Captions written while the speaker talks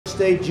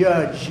State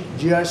judge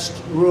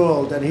just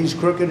ruled, and he's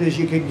crooked as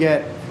you could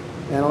get.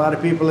 And a lot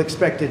of people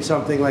expected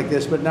something like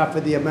this, but not for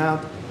the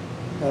amount.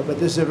 But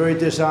this is a very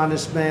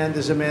dishonest man.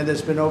 This is a man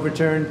that's been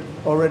overturned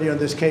already on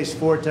this case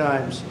 4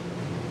 times.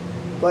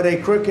 But a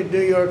crooked New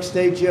York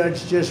State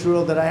judge just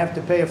ruled that I have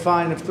to pay a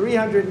fine of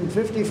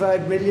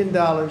 $355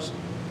 million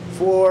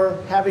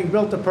for having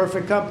built a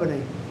perfect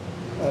company.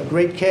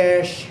 Great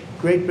cash,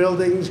 great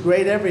buildings,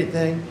 great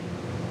everything.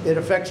 It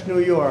affects New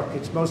York.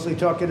 It's mostly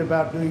talking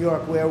about New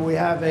York, where we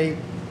have a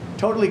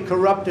totally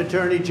corrupt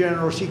attorney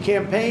general. She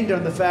campaigned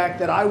on the fact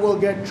that I will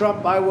get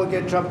Trump, I will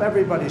get Trump.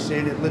 Everybody's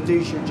seen it.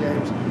 Letitia,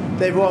 James,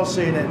 they've all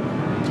seen it.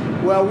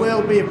 Well,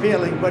 we'll be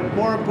appealing, but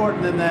more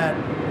important than that,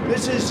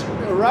 this is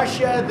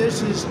Russia,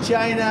 this is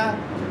China,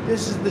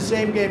 this is the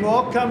same game. It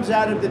all comes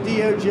out of the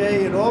DOJ,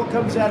 it all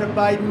comes out of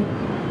Biden.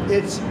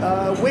 It's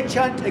a witch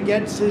hunt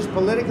against his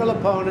political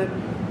opponent,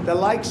 the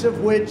likes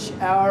of which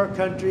our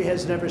country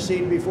has never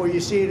seen before. You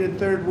see it in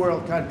third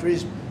world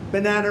countries,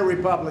 banana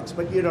republics,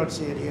 but you don't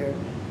see it here.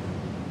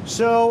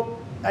 So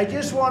I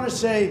just want to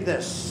say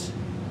this.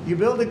 You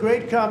build a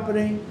great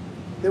company.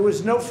 There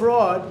was no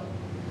fraud.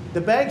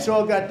 The banks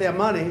all got their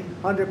money,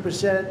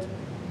 100%.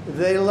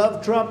 They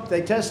love Trump.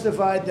 They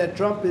testified that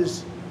Trump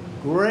is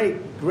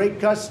great, great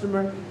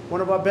customer,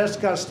 one of our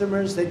best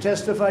customers. They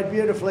testified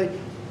beautifully.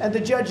 And the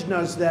judge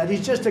knows that.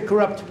 He's just a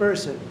corrupt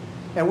person.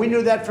 And we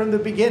knew that from the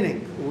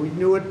beginning. We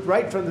knew it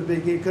right from the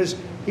beginning because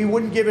he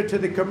wouldn't give it to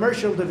the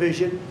commercial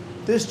division.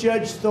 This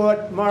judge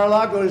thought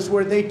Mar-a-Lago is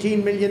worth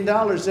 $18 million,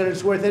 and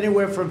it's worth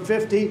anywhere from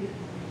 50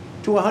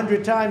 to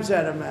 100 times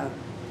that amount.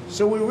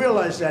 So we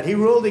realized that. He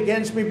ruled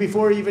against me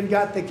before he even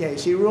got the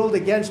case. He ruled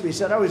against me. He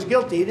said I was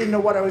guilty. He didn't know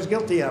what I was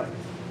guilty of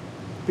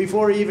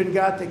before he even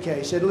got the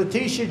case. And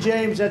Letitia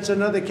James, that's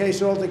another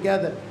case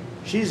altogether.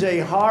 She's a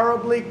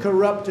horribly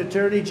corrupt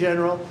attorney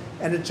general,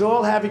 and it's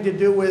all having to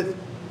do with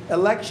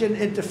election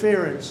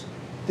interference.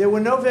 There were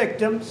no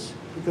victims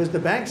because the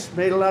banks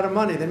made a lot of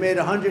money. They made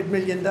 $100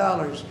 million.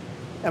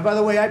 And by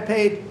the way, I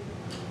paid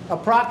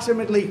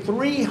approximately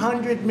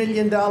 $300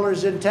 million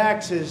in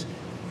taxes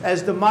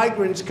as the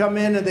migrants come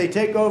in and they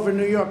take over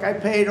New York. I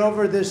paid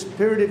over this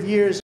period of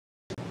years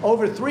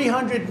over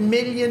 $300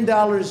 million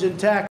in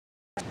taxes.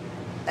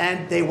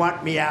 And they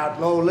want me out.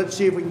 Oh, let's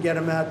see if we can get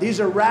them out. These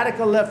are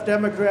radical left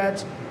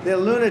Democrats. They're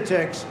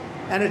lunatics.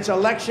 And it's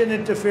election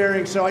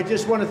interfering. So I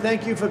just want to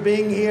thank you for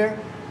being here.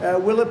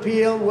 We'll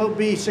appeal. We'll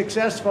be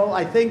successful,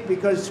 I think,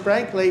 because,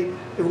 frankly,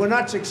 if we're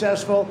not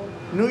successful,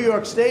 New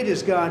York State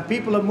is gone.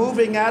 People are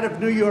moving out of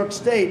New York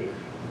State.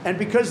 And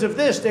because of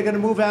this, they're going to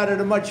move out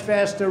at a much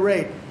faster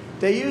rate.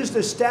 They used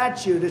a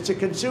statute. It's a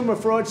consumer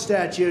fraud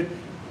statute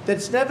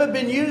that's never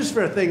been used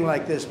for a thing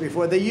like this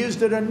before. They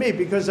used it on me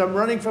because I'm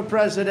running for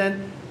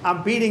president.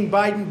 I'm beating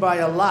Biden by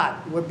a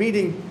lot. We're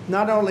beating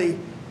not only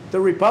the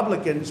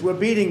Republicans, we're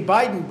beating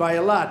Biden by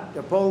a lot.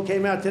 The poll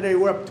came out today,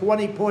 we're up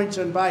 20 points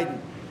on Biden.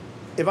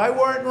 If I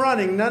weren't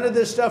running, none of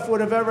this stuff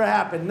would have ever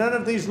happened. None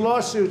of these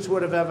lawsuits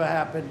would have ever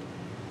happened.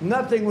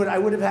 Nothing would, I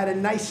would have had a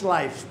nice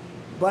life.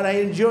 But I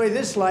enjoy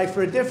this life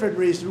for a different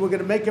reason. We're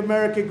going to make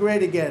America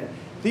great again.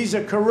 These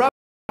are corrupt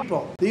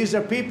people. These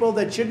are people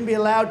that shouldn't be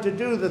allowed to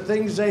do the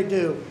things they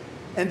do.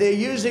 And they're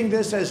using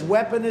this as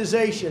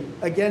weaponization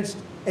against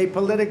a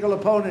political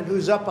opponent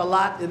who's up a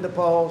lot in the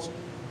polls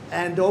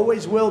and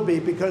always will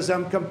be, because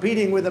I'm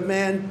competing with a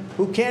man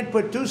who can't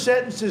put 2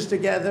 sentences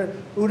together,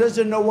 who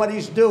doesn't know what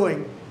he's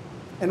doing.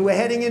 And we're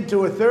heading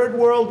into a third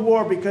world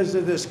war because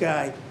of this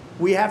guy.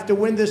 We have to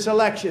win this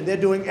election. They're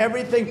doing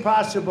everything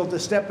possible to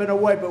step in our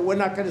way, but we're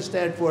not going to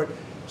stand for it.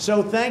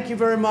 So thank you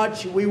very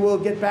much. We will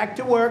get back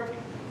to work.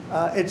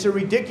 It's a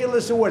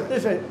ridiculous award.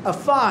 Listen, a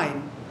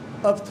fine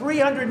of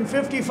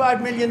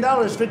 $355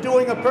 million for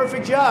doing a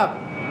perfect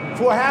job,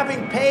 for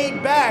having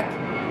paid back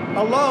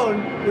a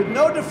loan with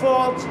no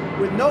defaults,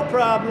 with no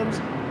problems.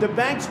 The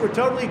banks were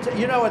totally,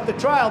 you know, at the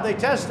trial they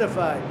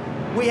testified.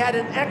 We had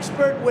an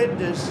expert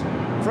witness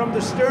from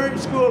the Stern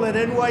School at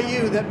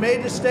NYU that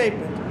made a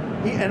statement.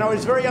 And I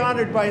was very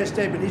honored by his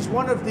statement. He's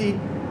one of the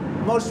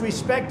most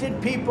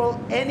respected people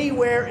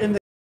anywhere in the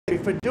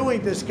country for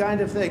doing this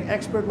kind of thing,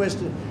 expert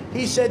witness.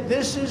 He said,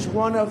 this is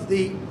one of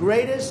the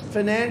greatest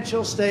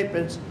financial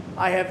statements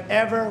I have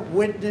ever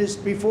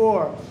witnessed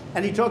before.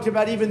 And he talked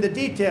about even the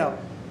detail.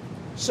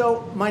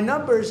 So my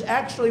numbers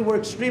actually were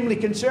extremely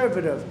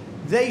conservative.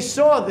 They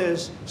saw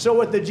this, so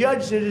what the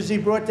judge did is he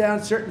brought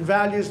down certain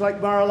values like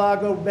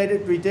Mar-a-Lago, made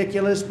it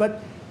ridiculous.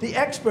 But the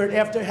expert,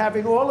 after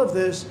having all of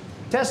this,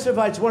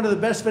 testified it's one of the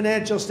best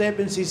financial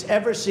statements he's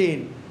ever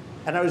seen.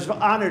 And I was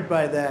honored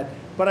by that.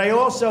 But I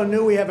also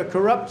knew we have a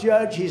corrupt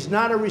judge. He's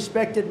not a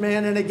respected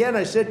man. And again,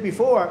 I said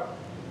before,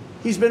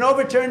 he's been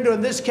overturned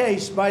on this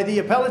case by the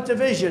appellate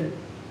division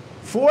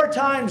 4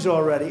 times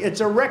already.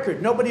 It's a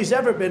record. Nobody's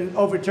ever been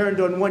overturned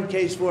on one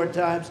case 4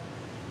 times.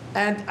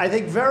 And I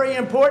think very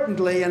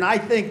importantly, and I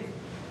think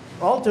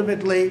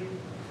ultimately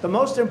the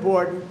most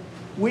important,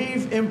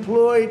 we've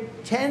employed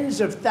tens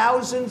of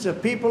thousands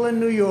of people in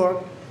New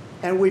York,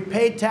 and we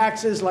paid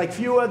taxes like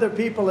few other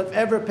people have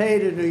ever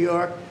paid in New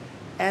York,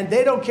 and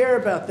they don't care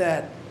about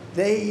that.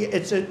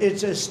 It's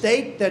a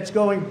state that's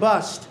going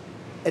bust.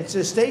 It's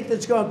a state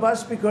that's going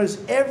bust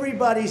because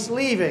everybody's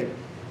leaving.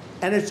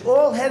 And it's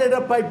all headed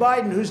up by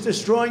Biden, who's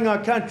destroying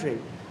our country.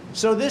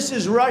 So this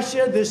is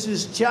Russia, this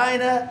is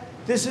China,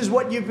 this is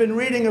what you've been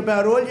reading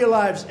about all your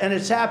lives, and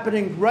it's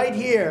happening right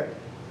here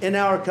in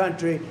our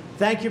country.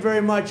 Thank you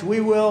very much.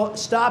 We will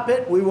stop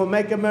it. We will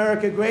make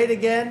America great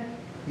again.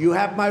 You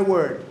have my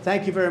word.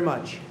 Thank you very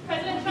much.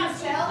 President Trump,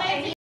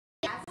 any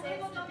assets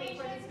to pay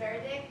for this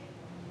verdict?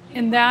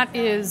 And that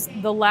is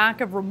the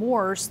lack of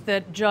remorse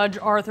that Judge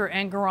Arthur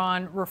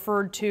Engoron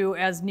referred to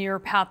as near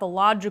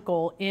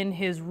pathological in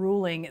his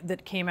ruling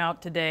that came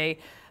out today.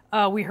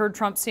 We heard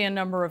Trump say a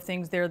number of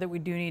things there that we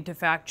do need to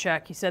fact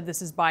check. He said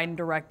this is Biden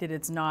directed.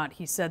 It's not.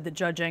 He said that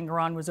Judge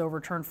Engoron was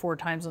overturned 4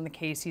 times on the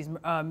case. He's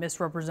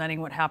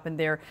misrepresenting what happened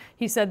there.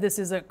 He said this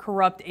is a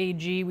corrupt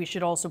AG. We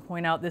should also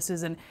point out this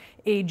is an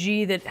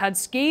AG that had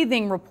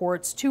scathing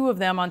reports, 2 of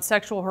them on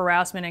sexual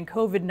harassment and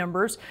COVID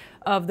numbers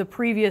of the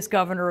previous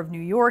governor of New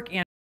York,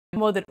 and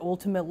that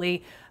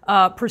ultimately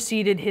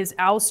preceded his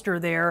ouster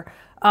there.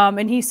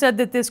 And he said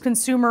that this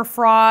consumer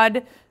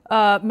fraud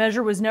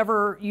measure was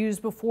never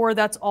used before.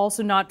 That's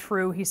also not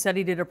true. He said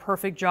he did a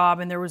perfect job,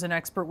 and there was an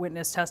expert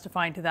witness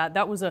testifying to that.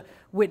 That was a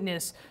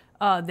witness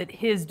that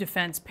his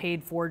defense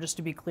paid for, just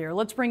to be clear.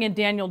 Let's bring in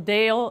Daniel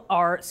Dale,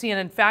 our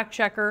CNN fact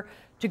checker,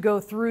 to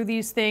go through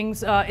these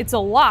things. It's a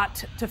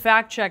lot to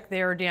fact check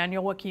there,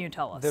 Daniel. What can you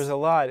tell us? There's a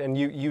lot, and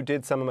you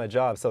did some of my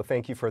job, so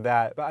thank you for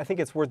that. But I think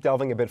it's worth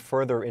delving a bit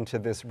further into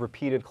this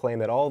repeated claim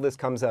that all this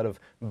comes out of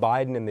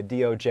Biden and the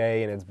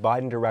DOJ, and it's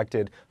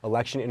Biden-directed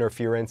election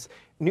interference.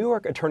 New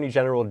York Attorney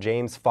General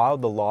James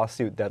filed the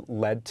lawsuit that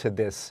led to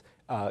this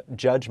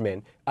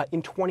judgment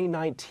in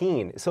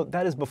 2019. So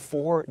that is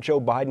before Joe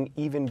Biden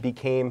even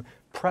became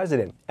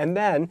president. And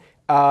then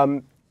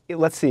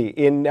let's see.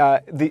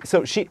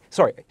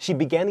 She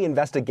began the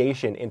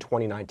investigation in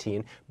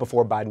 2019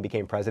 before Biden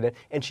became president,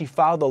 and she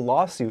filed a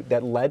lawsuit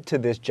that led to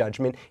this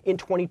judgment in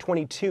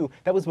 2022.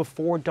 That was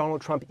before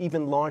Donald Trump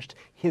even launched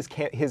his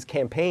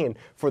campaign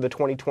for the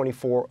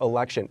 2024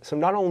 election. So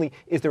not only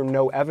is there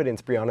no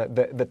evidence, Brianna,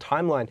 the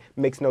timeline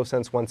makes no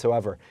sense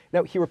whatsoever.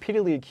 Now, he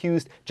repeatedly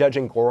accused Judge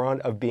Engoron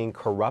of being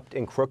corrupt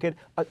and crooked,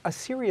 a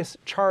serious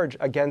charge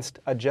against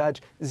a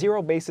judge.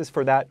 Zero basis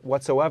for that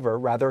whatsoever.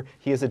 Rather,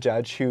 he is a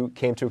judge who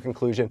came to a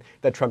conclusion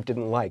that Trump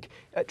didn't like.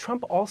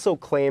 Trump also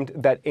claimed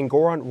that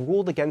Engoron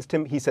ruled against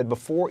him, he said,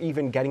 before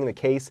even getting the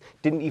case,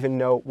 didn't even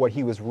know what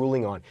he was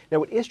ruling on.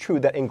 Now, it is true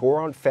that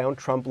Engoron found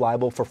Trump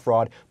liable for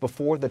fraud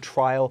before the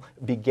trial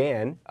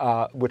began,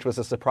 which was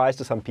a surprise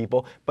to some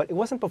people, but it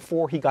wasn't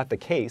before he got the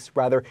case.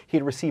 Rather, he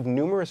had received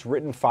numerous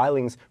written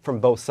filings from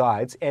both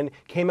sides and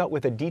came out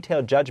with a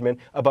detailed judgment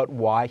about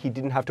why he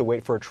didn't have to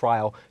wait for a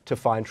trial to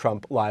find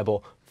Trump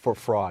liable for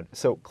fraud.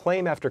 So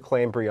claim after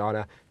claim,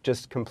 Brianna,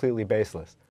 just completely baseless.